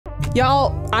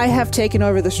Y'all, I have taken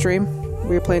over the stream.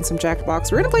 We're playing some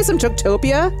Jackbox. We're gonna play some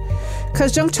Junktopia,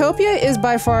 because Junktopia is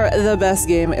by far the best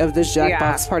game of this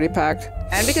Jackbox party pack.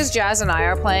 And because Jazz and I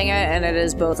are playing it, and it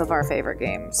is both of our favorite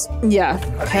games. Yeah,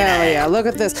 hell yeah. Look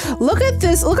at this. Look at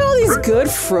this. Look at all these good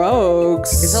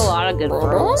frogs. There's a lot of good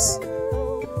frogs.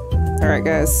 Alright,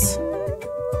 guys.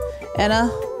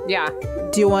 Anna? Yeah.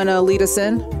 Do you want to lead us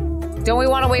in? Don't we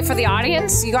want to wait for the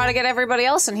audience? You gotta get everybody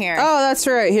else in here. Oh, that's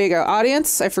right. Here you go.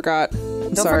 Audience? I forgot.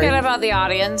 Don't Sorry. forget about the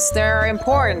audience. They're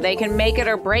important. They can make it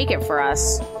or break it for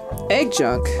us. Egg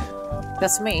Junk.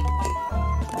 That's me.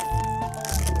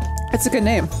 It's a good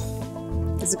name.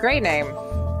 It's a great name.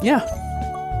 Yeah.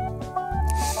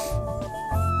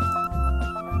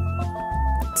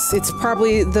 It's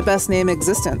probably the best name in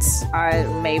existence.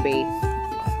 Maybe.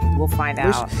 We'll find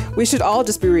out. We should all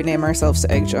just be rename ourselves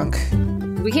to Egg Junk.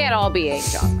 We can't all be Egg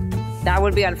Junk. That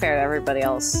would be unfair to everybody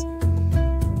else.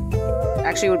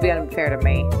 Actually, it would be unfair to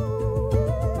me.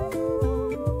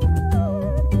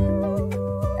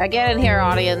 Get in here,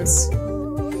 audience.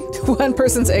 One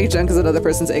person's Egg Junk is another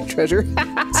person's Egg Treasure.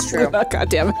 It's true. Oh, God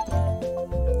damn it.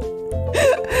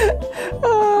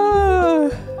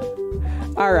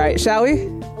 All right, shall we?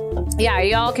 Yeah,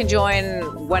 y'all can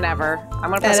join whenever. I'm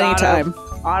gonna press At any time.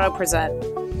 Auto present.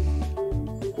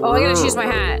 Oh, I gotta choose my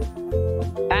hat.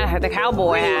 The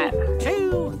cowboy hat.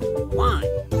 2, 1.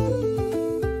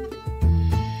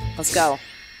 Let's go.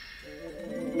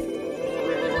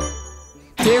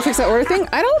 Did they ever fix that order thing?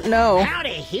 I don't know. Howdy,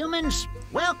 humans.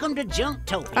 Welcome to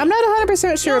Junktopia. I'm not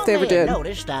 100% sure if they ever did.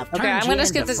 Okay, I'm gonna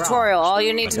skip the tutorial. All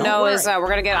you need to know is we're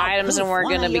gonna get items and we're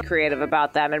gonna be creative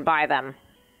about them and buy them.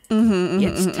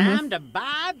 It's time to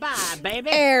bye-bye, baby.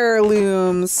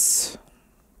 Heirlooms.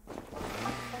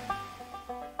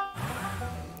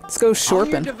 Let's go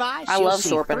shorping. I love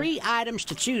shorping. 3 items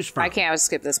to choose from. I can't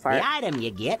skip this part. The item you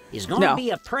get is going to be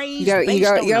appraised you based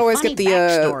on the always funny get the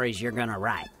backstories you're going to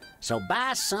write. So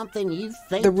buy something you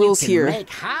think the rules you can here. make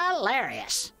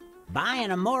hilarious.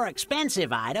 Buying a more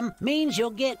expensive item means you'll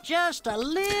get just a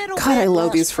little bit I love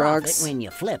less these profit frogs. when you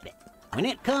flip it. When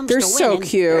it comes They're to so winning,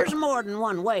 cute. there's more than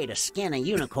one way to skin a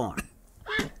unicorn.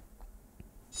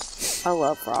 I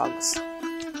love frogs.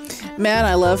 Man,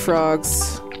 I love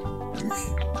frogs.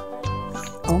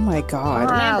 Oh my god.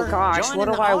 Oh gosh, what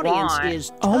do I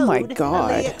want? Oh my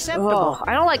god. Oh,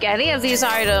 I don't like any of these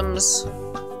items.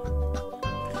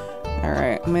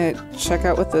 Alright, I'm gonna check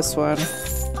out with this one.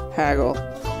 Haggle.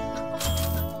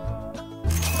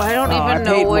 I don't even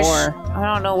know which. More.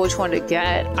 I don't know which one to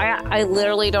get. I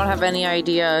literally don't have any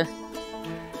idea.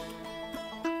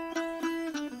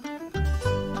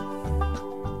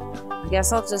 I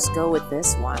guess I'll just go with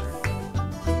this one.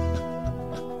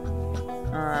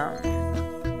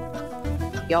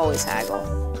 You always haggle.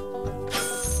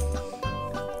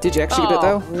 Did you actually get it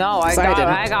though? No,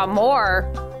 I got more.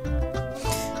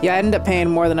 Yeah, I ended up paying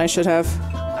more than I should have.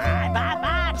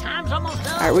 Bye. Time's almost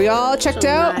up. Alright, we all checked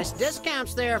out? Nice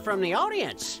discounts there from the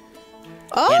audience.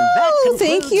 Oh,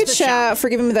 thank you, chat, for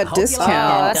giving me that discount.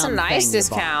 Oh, that's a nice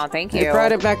discount. Thank you. I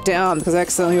brought it back down because I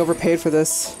accidentally overpaid for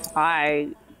this.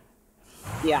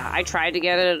 Yeah, I tried to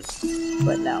get it,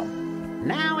 but no.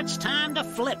 Now it's time to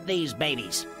flip these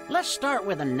babies. Let's start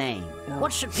with a name.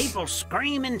 What should people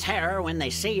scream in terror when they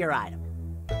see your item?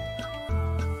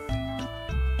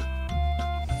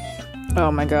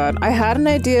 Oh my god. I had an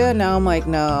idea, now I'm like,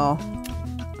 no.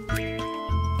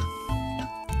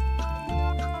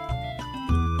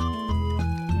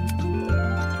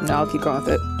 No, I'll keep going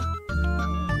with it.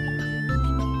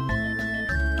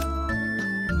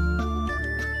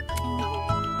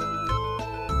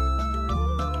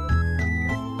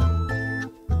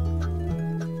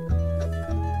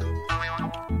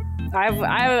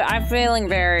 I'm feeling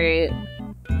very...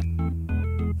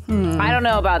 I don't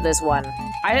know about this one.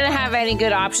 I didn't have any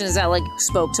good options that, like,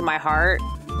 spoke to my heart.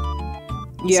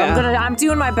 Yeah. So I'm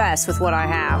doing my best with what I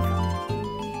have.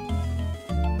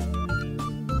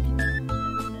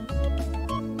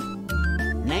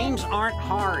 Names aren't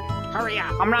hard. Hurry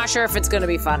up. I'm not sure if it's gonna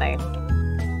be funny.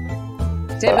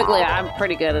 Typically, I'm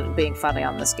pretty good at being funny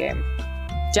on this game.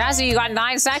 Jazzy, you got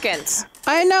 9 seconds.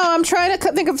 I know, I'm trying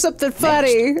to think of something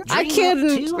funny. I couldn't.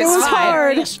 It was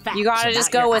hard. You gotta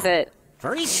just go with it.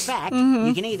 For each fact,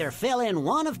 you can either fill in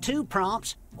one of 2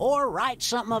 prompts or write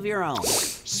something of your own.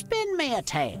 Spin me a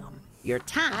tale. Your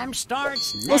time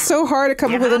starts now. It's so hard to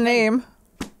come up with a name.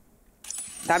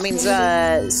 That means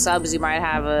subs, you might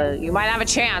have a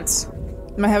chance.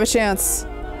 Might have a chance.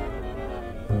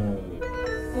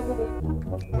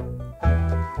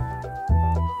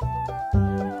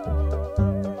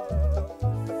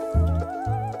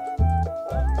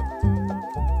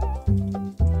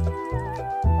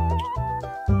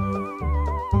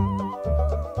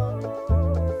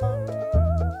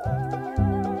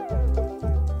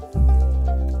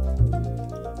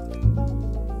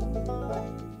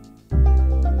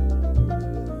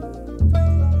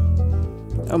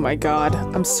 Oh my god,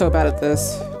 I'm so bad at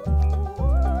this.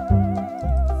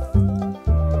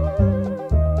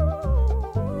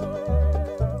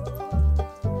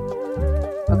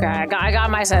 Okay, I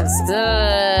got my sense.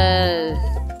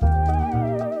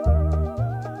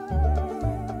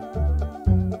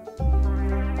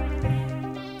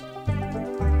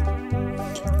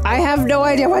 I have no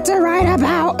idea what to write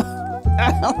about.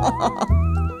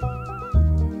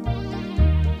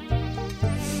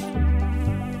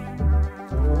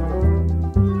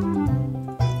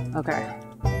 Okay.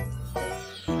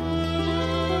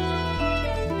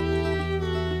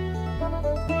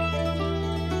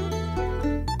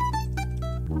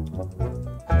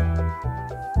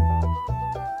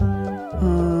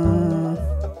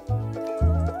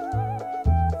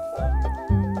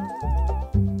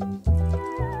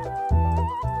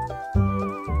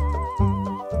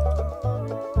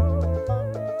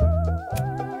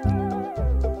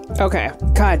 Okay.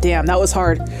 God damn, that was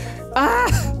hard.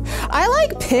 I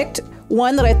like picked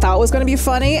one that I thought was going to be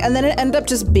funny, and then it ended up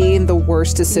just being the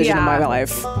worst decision of my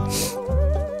life.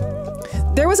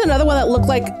 There was another one that looked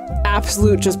like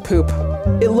absolute just poop.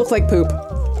 It looked like poop.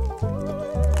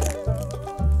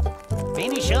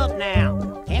 Finish up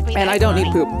now. Can't be And that I don't funny.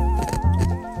 need poop.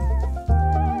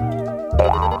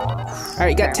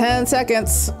 Alright, you got 10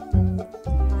 seconds.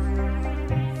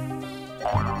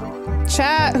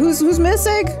 Chat, who's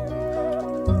missing?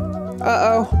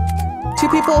 Uh-oh. 2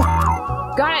 people.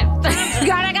 Got it!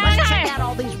 got it! Let's check out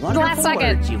all these wonderful Last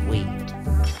second. words you've weaved.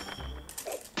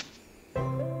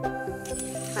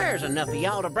 There's enough of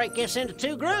y'all to break this into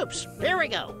 2 groups. Here we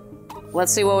go.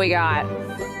 Let's see what we got.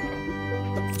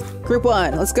 Group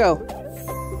 1, let's go.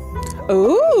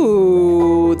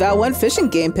 Ooh, that one fishing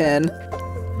game pin.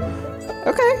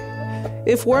 Okay.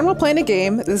 If Warren while playing a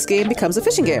game, this game becomes a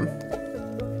fishing game.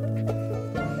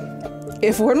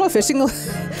 If Warren while fishing,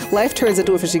 life turns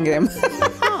into a fishing game.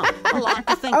 Huh, a lot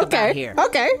to think about here.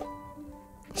 Okay.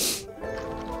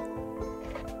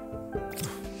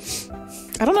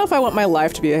 I don't know if I want my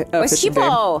life to be a fishing game.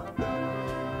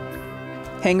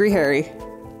 Hangry Harry.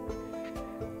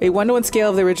 A 1-to-1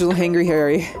 scale of the original Hangry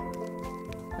Harry.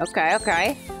 Okay,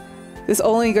 okay. This is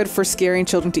only good for scaring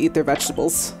children to eat their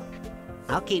vegetables.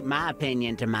 I'll keep my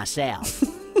opinion to myself.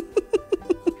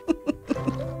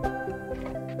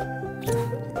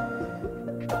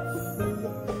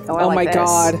 Oh my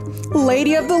god.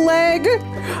 Lady of the Leg!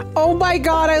 Oh my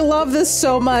god, I love this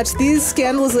so much. These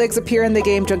scandalous legs appear in the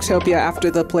game Junktopia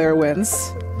after the player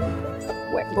wins.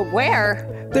 But where?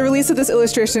 The release of this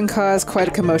illustration caused quite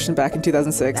a commotion back in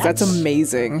 2006. That's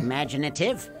amazing.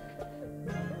 Imaginative.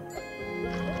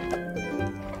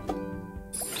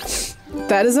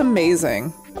 That is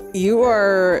amazing. You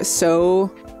are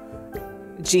so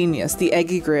genius. The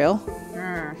Eggy Grail.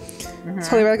 This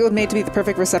holy relic was made to be the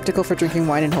perfect receptacle for drinking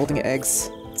wine and holding eggs.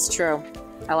 It's true.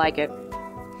 I like it.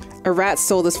 A rat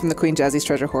stole this from the Queen Jazzy's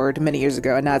treasure hoard many years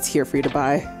ago, and now it's here for you to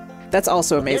buy. That's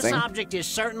also amazing. This object is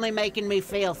certainly making me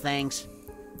feel things.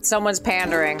 Someone's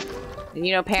pandering. And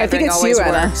you know I pandering think it's always you,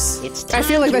 Anna. works. It's I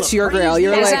feel like time that's to your grail.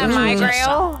 You're Is like, that my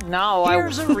grail? No,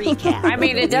 Here's a recap. I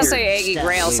mean, it does say Weird Eggy stuff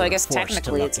Grail, we so I were guess forced to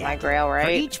technically look it's my at. grail, For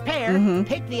right? each pair,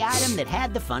 pick the item that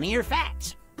had the funnier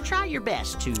facts. Try your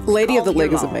best to Lady of the recall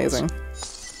Leg your is own. amazing.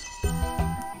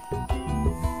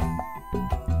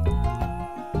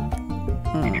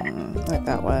 I like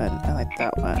that one. I like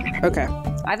that one. Okay.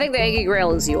 I think the Eggy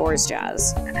Grail is yours,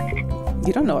 Jazz.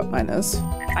 You don't know what mine is.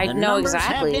 I The know numbers have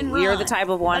exactly. been You're run. the type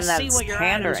of one Let's that's see what your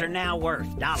items are pandering. now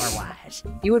worth, dollar-wise.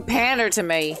 You would pander to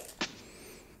me.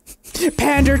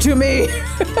 Pander to me!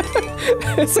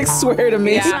 It's like swear to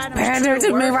me. Yeah, pander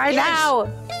to me right now.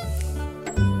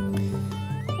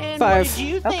 And 5. what did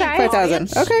you think, Okay. 5,000.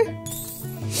 audience? Okay.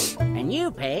 And you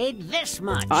paid this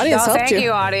much. Audience Oh, helped thank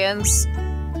you, audience.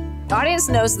 The audience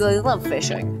knows that they love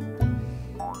fishing.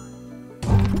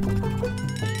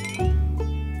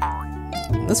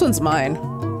 This one's mine.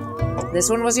 This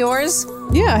one was yours?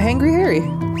 Yeah, Hangry Harry.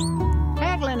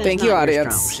 Haggling is Thank not you, your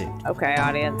audience. strong suit. Okay,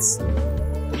 audience.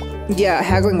 Yeah,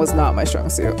 haggling was not my strong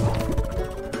suit.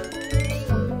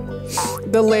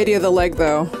 The Lady of the Leg,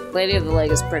 though. Lady of the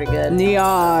Leg is pretty good.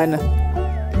 Neon.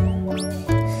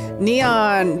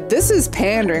 Neon. This is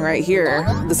pandering right here.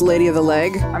 This Lady of the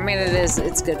Leg. I mean, it is.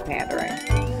 It's good pandering.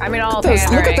 I mean, all Look at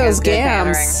pandering look at those is good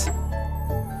gams.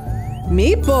 pandering.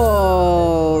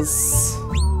 Meeples.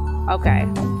 Okay.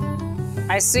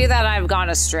 I see that I've gone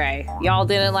astray. Y'all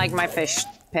didn't like my fish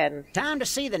pen. Time to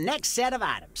see the next set of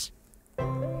items.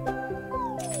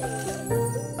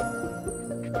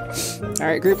 All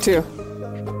right, group 2.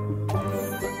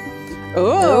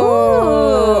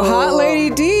 Oh, Hot Lady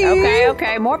D. Okay,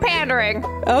 Okay, more pandering.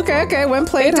 Okay. When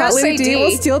played, It Hot does Lady say D D.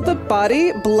 will steal the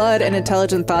body, blood, and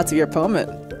intelligent thoughts of your opponent.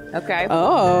 Okay.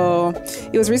 Oh.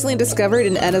 It was recently discovered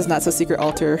in Anna's not-so-secret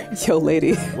altar. Yo,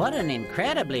 lady. What an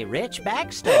incredibly rich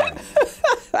backstory.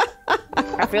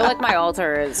 I feel like my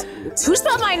altar is... Who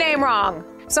spelled my name wrong?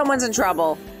 Someone's in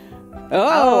trouble.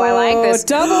 Oh, I like this.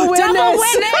 Double witness! Double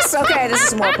witness! Okay, this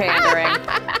is more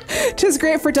pandering. Just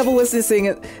great for double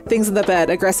witnessing things in the bed.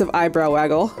 Aggressive eyebrow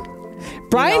waggle.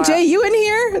 Brian J., you in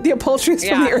here? The upholsteries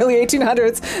from the early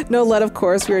 1800s. No lead, of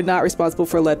course. We are not responsible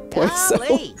for lead poiso.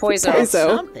 Poiso.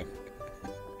 Something.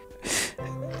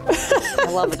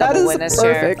 I love a That double is witness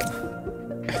perfect.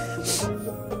 chair.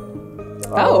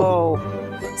 Oh.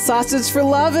 Sausage for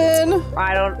lovin'.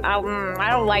 I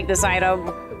don't like this item.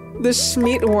 The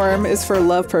Schmeat worm is for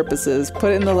love purposes.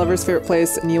 Put it in the lover's favorite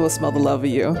place and you will smell the love of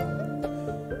you.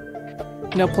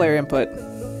 No player input.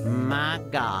 My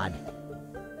God.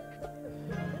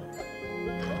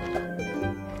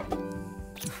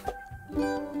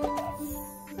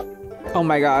 Oh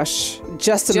my gosh.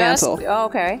 Just a mantle. Oh,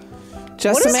 okay.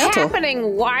 Just What a is mantle.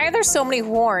 happening? Why are there so many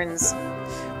horns?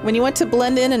 When you want to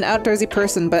blend in an outdoorsy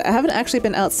person, but I haven't actually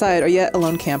been outside or yet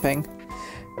alone camping.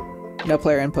 No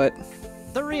player input.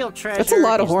 The real treasure That's a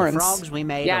lot of is horns. the frogs we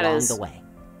made Yeah, it along is. the way.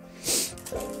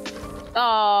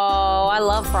 Oh, I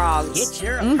love frogs. Get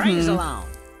your appraisal on.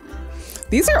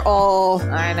 These are all...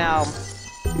 I know.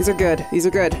 These are good. These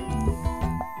are good.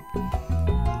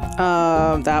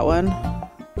 That one.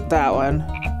 That one.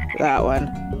 That one.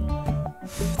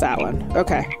 That one.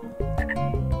 Okay.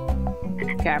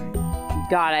 Okay.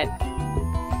 Got it.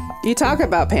 You talk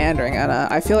about pandering, Anna.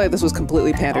 I feel like this was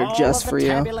completely pandered All just of the for you.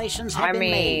 tabulations have I been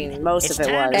mean, made. most It's of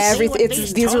it time was. to see Everything.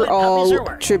 what These toilet are all puppies are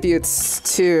worth.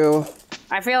 tributes to...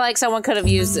 I feel like someone could have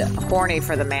used horny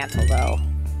for the mantle, though.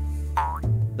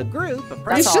 The group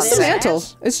That's It's all just a it mantle.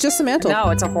 says. It's just a mantle. No,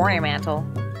 it's a horny mantle.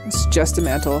 It's just a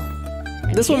mantle.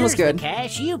 This one was Here's good. the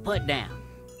cash you put down.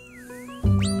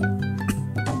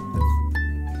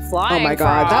 Flying Oh my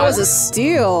god, that was a frogs.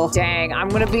 steal. Dang, I'm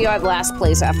gonna be at last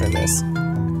place after this.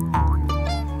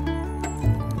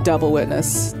 Double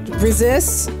witness.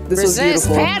 Resist. This was Resist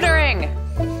beautiful.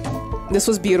 pandering! This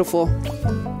was beautiful.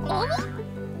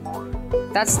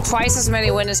 That's twice as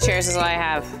many witness chairs as I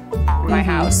have in my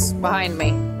house behind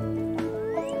me.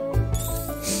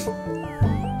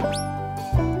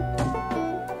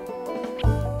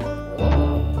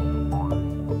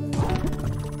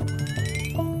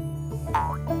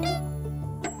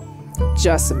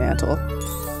 Just a mantle.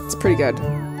 It's pretty good.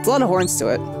 It's a lot of horns to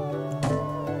it.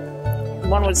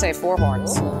 One would say 4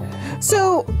 horns.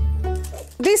 So,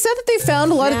 they said that they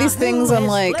found a lot of these things on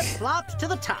like Flip-flopped to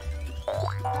the top.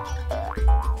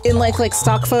 in like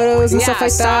stock photos and Yeah, stuff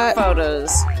like stock that.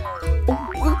 photos.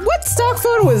 What stock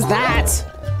photo was that?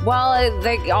 Well,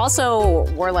 they also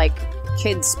were like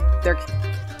kids.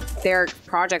 Their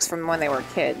projects from when they were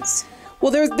kids.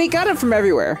 Well, they got it from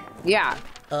everywhere. Yeah.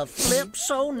 A flip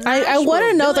so nice. I want to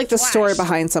we'll know do like it the story twice.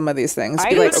 behind some of these things. I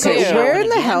Be do like, okay, too. where in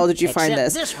the hell did you find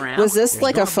Except this? round, Was this there's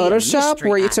like a gonna be Photoshop mystery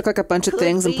where you item. took like a bunch of Could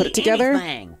things and put be it together?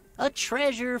 anything. A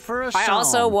treasure for a I song.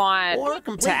 also want or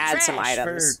complete to add some trash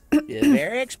items. For a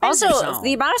very expensive Also, song.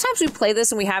 the amount of times we play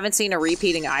this and we haven't seen a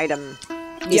repeating item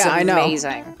is Yeah, I know.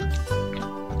 amazing.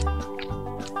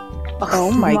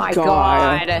 Oh my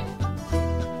god.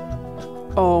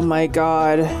 Oh my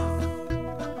god.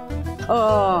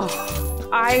 Oh,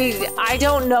 I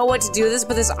don't know what to do with this,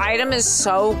 but this item is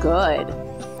so good.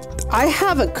 I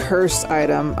have a cursed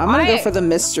item. I'm gonna go for the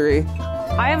mystery.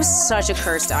 I have such a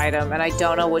cursed item, and I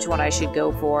don't know which one I should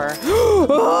go for.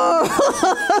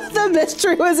 The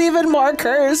mystery was even more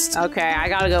cursed. Okay, I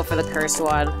gotta go for the cursed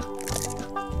one.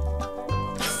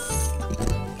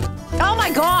 Oh my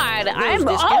god! Those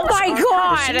Oh discounts my are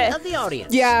courtesy god! of the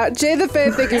audience. Yeah, Jay the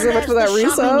Faith, thank you so And much as for that the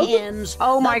shopping resub. ends,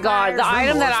 Oh my the god, the buyer's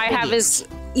item that I remorse have begins. is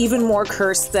even more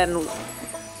cursed than One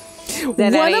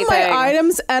anything. of my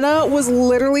items, Anna, was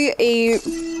literally a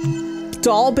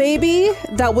doll baby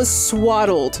that was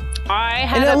swaddled. I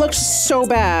had And it a- looked so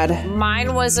bad.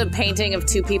 Mine was a painting of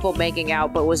 2 people making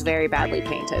out, but was very badly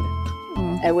painted.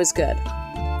 It was good.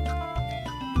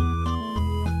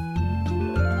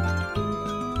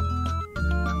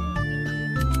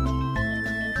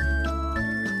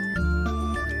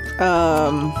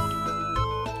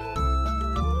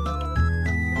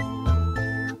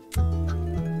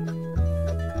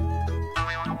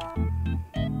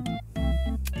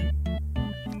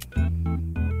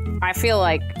 I feel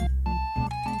like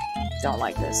don't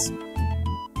like this.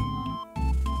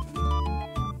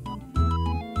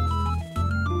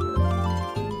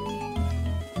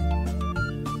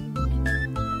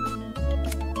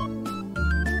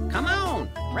 Come on,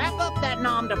 wrap up that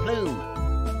nom de plume.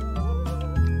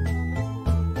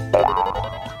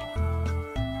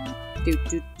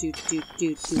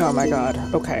 Oh my god.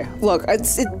 Okay. Look,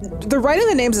 the writing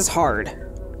the names is hard.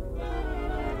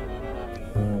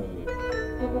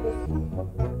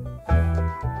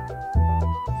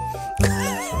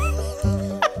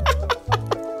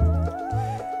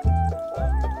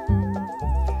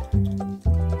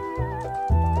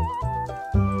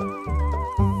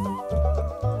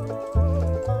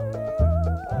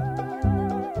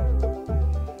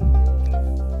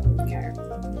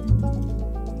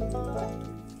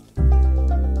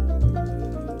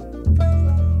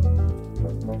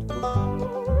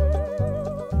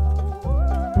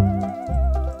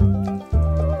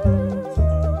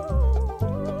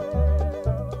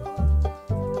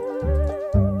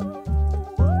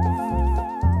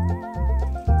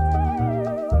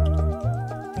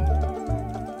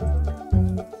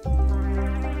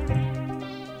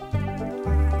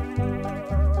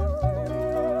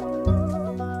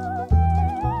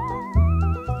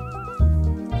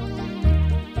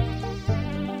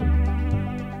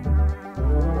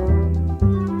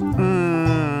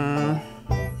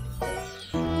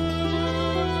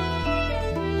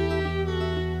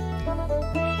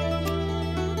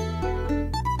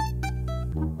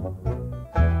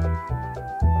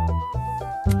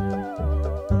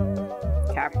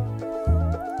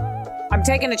 I'm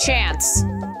taking a chance.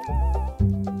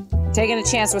 Taking a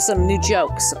chance with some new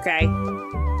jokes, okay?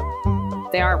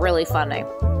 They aren't really funny.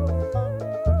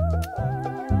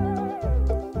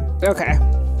 Okay.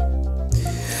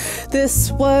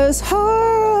 This was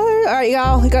hard. All right,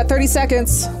 y'all. We got 30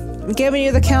 seconds. I'm giving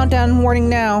you the countdown warning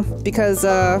now because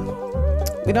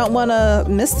we don't want to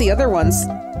miss the other ones.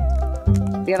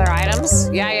 The other items?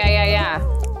 Yeah.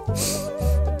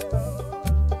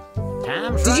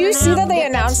 Did you see that they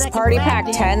announced Party Pack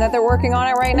 10 that they're working on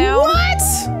it right now? What?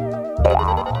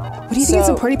 What do you think is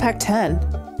in Party Pack 10?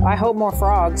 I hope more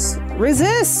frogs.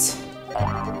 Resist!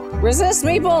 Resist,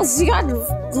 Meeples! You got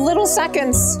little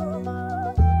seconds.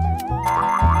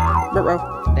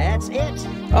 Ruh-roh. That's it.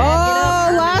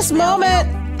 Oh, last moment!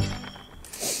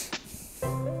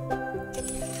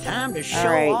 Time to show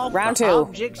right, off round the 2.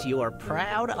 objects you are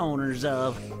proud owners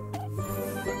of.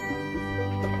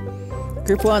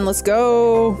 Group 1, let's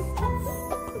go.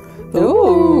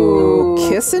 Ooh,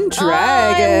 kissing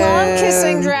dragon. I love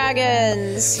kissing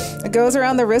dragons. It goes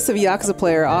around the wrist of a Yakuza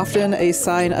player, often a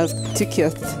sign of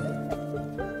Tikith.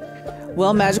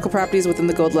 Well, magical properties within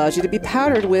the gold allows you to be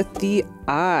powdered with the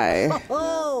eye.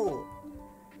 Oh,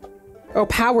 Oh,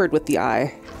 powered with the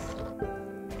eye.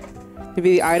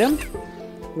 Maybe the item?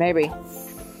 Maybe.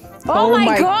 Oh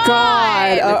my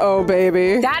god! Uh-oh,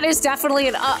 baby. That is definitely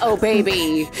an uh-oh,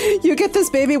 baby. You get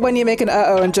this baby when you make an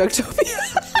uh-oh in Junktopia.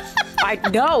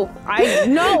 I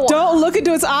know. Don't look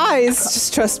into its eyes.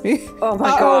 Just trust me. Oh my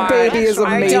uh-oh, god. baby is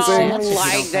amazing. I don't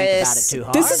like this.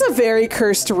 This is a very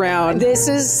cursed round. This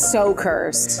is so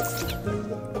cursed.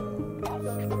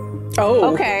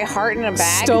 Oh. Okay, heart in a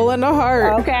bag. Stolen a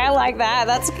heart. Okay, I like that.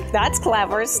 That's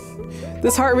clever.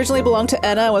 This heart originally belonged to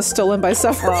Enna and was stolen by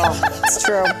Sephiroth. Oh, it's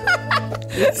true.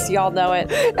 Y'all know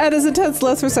it. Enna's intense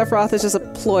lust for Sephiroth is just a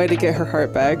ploy to get her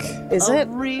heart back. Is it?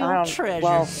 Real treasure.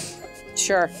 Well,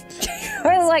 sure.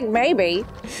 I was like, maybe.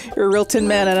 You're a real tin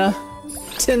man, Enna.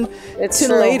 Tin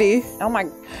True. lady. Oh my.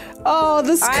 Oh,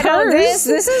 this I curse. know this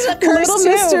is a curse Little too.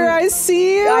 mister, I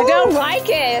see you. I don't like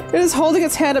it. It is holding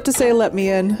its hand up to say, let me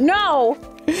in. No.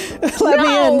 Let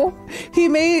me in. He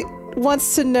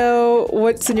wants to know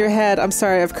what's in your head. I'm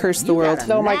sorry, I've cursed the world.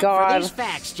 Oh my god. These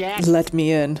facts, Jack. Let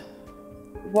me in.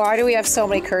 Why do we have so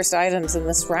many cursed items in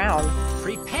this round?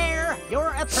 Prepare your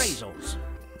appraisals.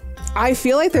 I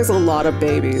feel like there's a lot of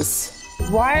babies.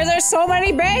 Why are there so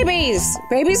many babies?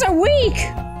 Babies are weak.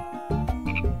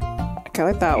 Okay, I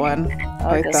like that one. I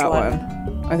like this that one.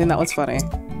 one. I think that one's funny.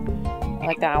 I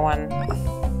like that one.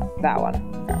 That one.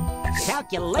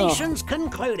 Calculations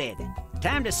concluded.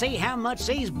 Time to see how much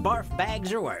these barf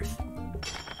bags are worth.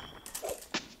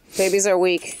 Babies are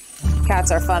weak.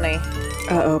 Cats are funny.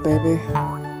 Uh-oh, baby.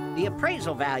 The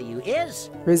appraisal value is...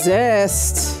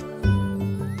 Resist.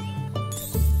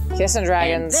 Kissin'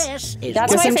 Dragons. And this is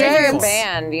That's my Kissin' favorite Dragons.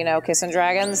 band, you know, Kissin'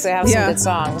 Dragons. They have some good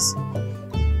songs.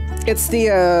 It's the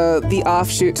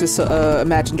offshoot to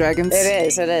Imagine Dragons.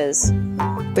 It is.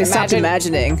 They stopped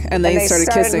imagining and they started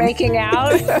kissing. Making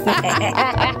out.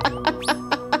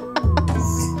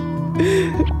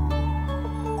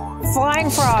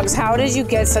 Flying frogs, how did you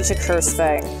get such a cursed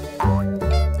thing?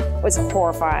 It was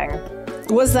horrifying.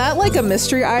 Was that like a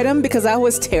mystery item? Because that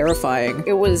was terrifying.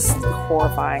 It was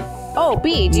horrifying. Oh,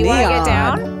 B, do you want to get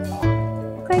down?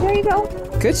 Okay, there you go.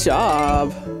 Good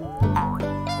job.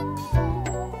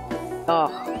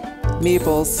 Oh.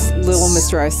 Maples, little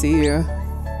Mr. I see you.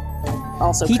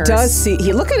 Also He cursed. does see.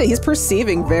 He look at it. He's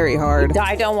perceiving very hard.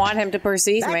 I don't want him to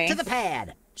perceive Back me. to the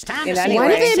pad. It's time In to any see Why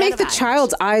way. did they set make of the items.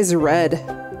 child's eyes red?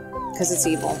 Because it's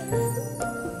evil.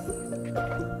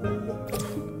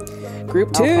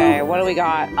 Group 2. Okay, what do we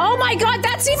got? Oh my god,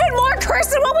 that's even more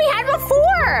cursed than what we had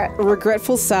before!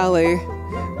 Regretful Sally.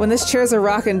 When this chair's a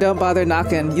rockin', don't bother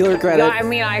knocking. You'll regret No, it. I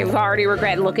mean, I already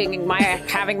regret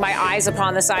having my eyes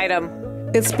upon this item.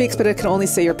 It speaks, but it can only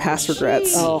say your past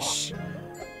regrets. Oh.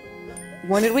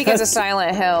 When did we get to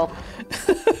Silent Hill?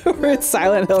 We're at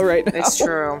Silent Hill right now. It's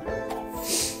true.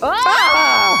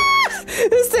 Ah!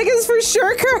 This thing is for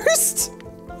sure cursed.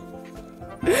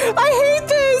 I hate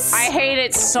this. I hate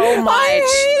it so much. I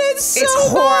hate it so It's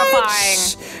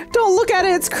horrifying. much. Don't look at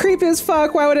it. It's creepy as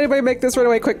fuck. Why would anybody make this run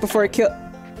away quick before it kill?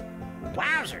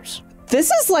 Wowzers. This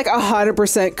is like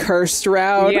 100% cursed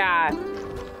round. Yeah.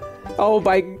 Oh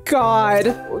my god.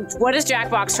 What is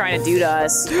Jackbox trying to do to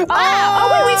us?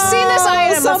 Oh wait, we've seen this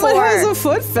item Someone before. has a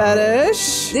foot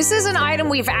fetish. This is an item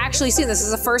we've actually seen. This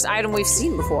is the first item we've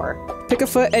seen before. Pick a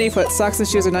foot, any foot. Socks and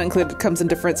shoes are not included. Comes in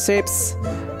different shapes.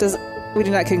 We do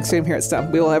not consume here at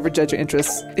Stumpt. We will ever judge your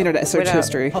interests. Internet search don't.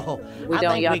 history. Oh, We I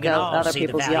don't think we yuck can out all other see the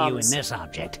people's value yums. in this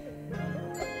object.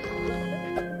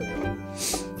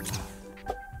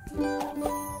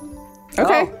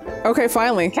 Okay. Okay,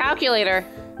 finally. Calculator.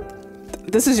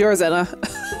 This is yours, Anna.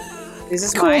 This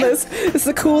is mine. Coolness. It's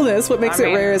the coolness. What makes I it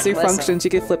mean, rare is your listen. functions.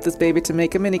 You could flip this baby to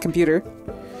make a mini computer.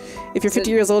 If you're 50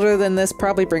 years older, then this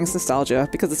probably brings nostalgia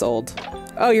because it's old.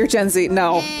 Oh, you're Gen Z.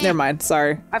 No, never mind.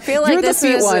 Sorry. I feel like You're this the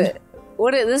feet is one.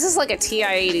 this is like a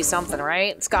TI-80 something,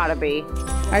 right? It's gotta be.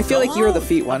 I feel like you're the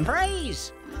feet one.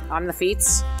 Praise. I'm the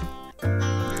feets.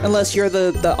 Unless you're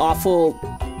the awful,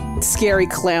 scary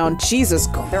clown. Jesus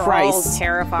They're all Christ.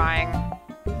 terrifying.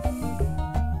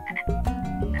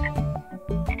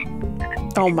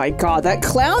 Oh my god, that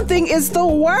clown thing is the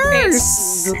worst!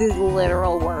 It's the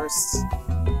literal worst.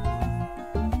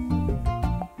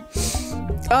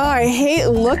 Oh, I hate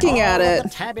looking at All it. the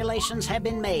tabulations have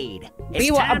been made. B,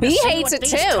 It's time to B see hates what it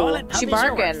these too. toilet She puppies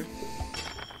are barking. worth.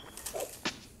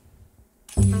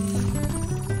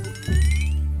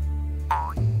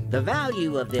 The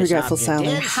value of this Regretful object Sally.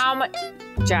 is, How much,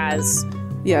 Jazz?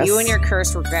 Yes. You and your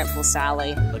cursed, regretful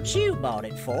Sally. what you bought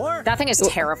it for. That thing is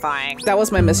terrifying. That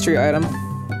was my mystery item.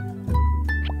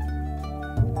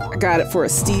 I got it for a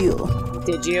steal.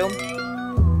 Did you?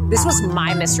 This was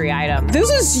my mystery item. This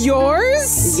is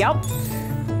yours? Yep.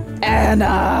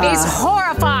 Anna! It's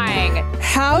horrifying.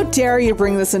 How dare you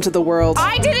bring this into the world?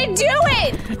 I didn't do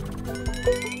it.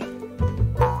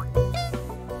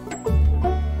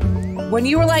 When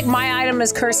you were like, my item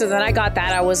is cursed, and then I got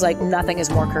that, I was like, nothing is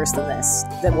more cursed than this,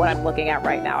 than what I'm looking at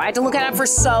right now. I had to look at it for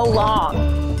so long.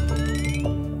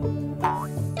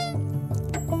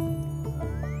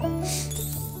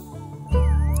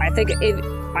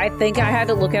 I think I had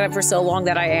to look at it for so long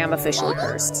that I am officially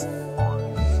cursed.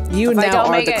 You If I now don't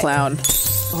are make the it- clown.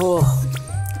 Oh,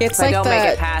 It's if I like don't make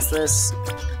it that. past this.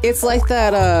 It's like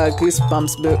that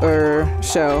Goosebumps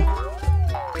show.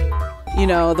 You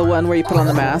know, the one where you put on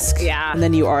the mask. Yeah. And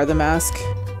then you are the mask.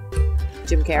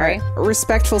 Jim Carrey.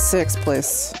 Respectful 6,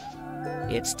 please.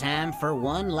 It's time for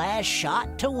one last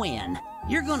shot to win.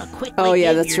 You're gonna quickly Oh, yeah,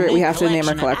 give that's your right. new We have to name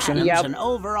our of collection. items Yep. an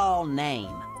overall name.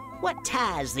 What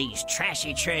ties these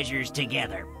trashy treasures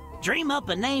together? Dream up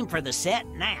a name for the set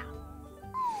now.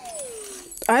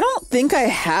 I don't think I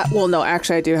have. Well, no,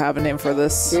 actually, I do have a name for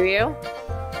this. Do you?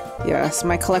 Yes,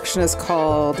 my collection is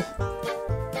called.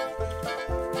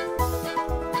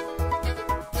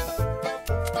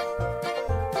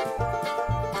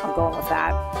 I'm going with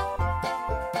that.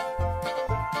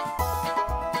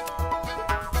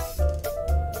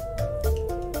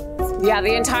 Yeah,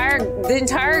 the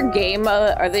entire game,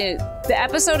 or the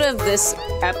episode of this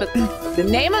the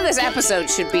name of this episode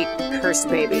should be "Cursed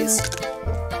Babies."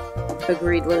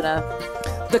 Agreed, Luna.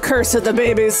 The Curse of the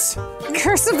Babies.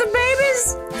 Curse of the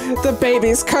babies. The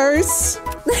baby's curse.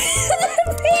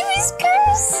 The baby's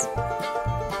curse.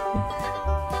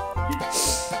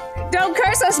 Don't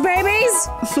curse us, babies.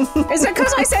 Is it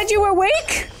because I said you were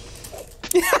weak?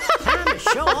 Time to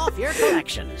show off your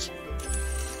collections.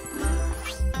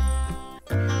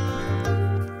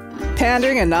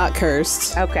 Pandering and not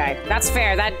cursed. Okay, that's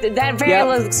fair. That very Yep.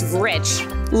 looks rich.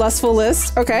 Lustful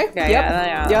list. Okay. Yeah, yep.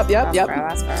 yeah. Yep. Yep. That's Yep. fair,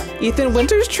 that's fair. Ethan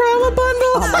Winter's trauma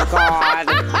bundle. Oh my god.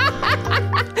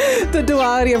 The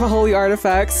duality of holy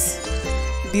artifacts.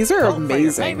 These are Go for your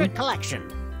amazing. favorite collection.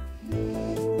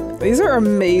 These are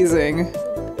amazing.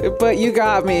 But you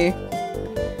got me.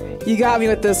 You got me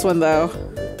with this one, though.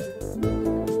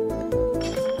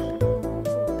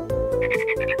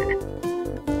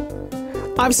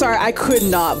 I'm sorry, I could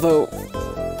not vote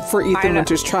for Ethan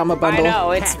Winter's trauma bundle. I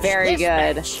know, it's very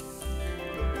good.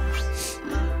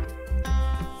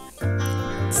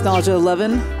 Nostalgia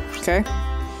 11. Okay.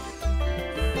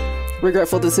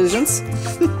 Regretful decisions.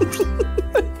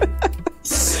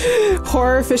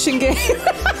 Horror fishing game.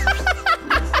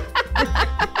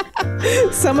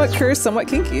 Somewhat cursed, somewhat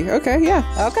kinky. Okay, yeah.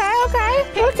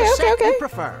 Okay.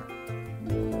 Prefer.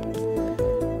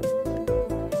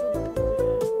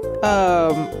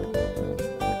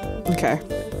 Okay.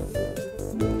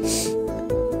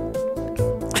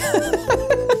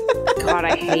 God,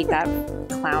 I hate that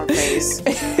clown face.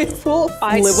 It will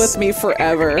live with me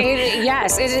forever.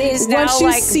 Yes, it is now. Once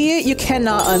you see it, you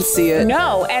cannot unsee it.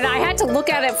 No, and I had to look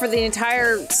at it for the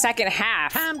entire second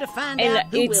half. Time to find And out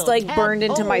who it's will like burned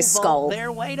into my skull.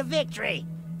 Their way to victory.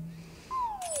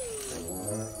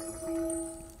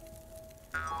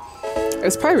 It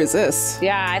was probably Resist.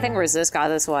 Yeah, I think Resist got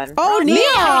this one. Oh,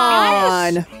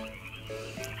 Neon!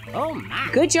 Oh my!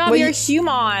 Good job, Well, you're you-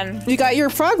 human. You got your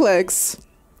frog legs.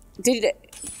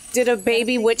 Did a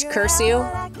baby witch curse you?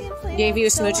 Gave you a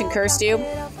smooch and cursed you?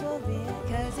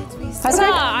 Huzzah!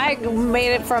 I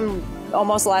made it from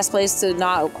almost last place to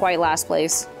not quite last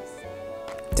place.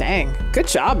 Dang. Good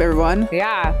job, everyone.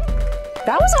 Yeah.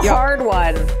 That was a hard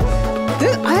one.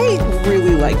 I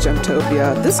really like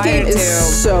Junktopia. This game do is too.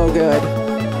 so good.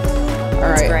 All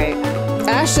That's right. great.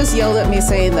 Ash just yelled at me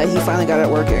saying that he finally got it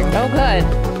working. Oh,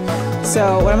 good.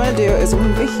 So what I'm gonna do is I'm gonna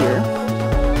move it here.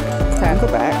 Okay. Go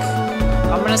back.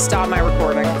 I'm gonna stop my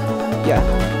recording. Yeah.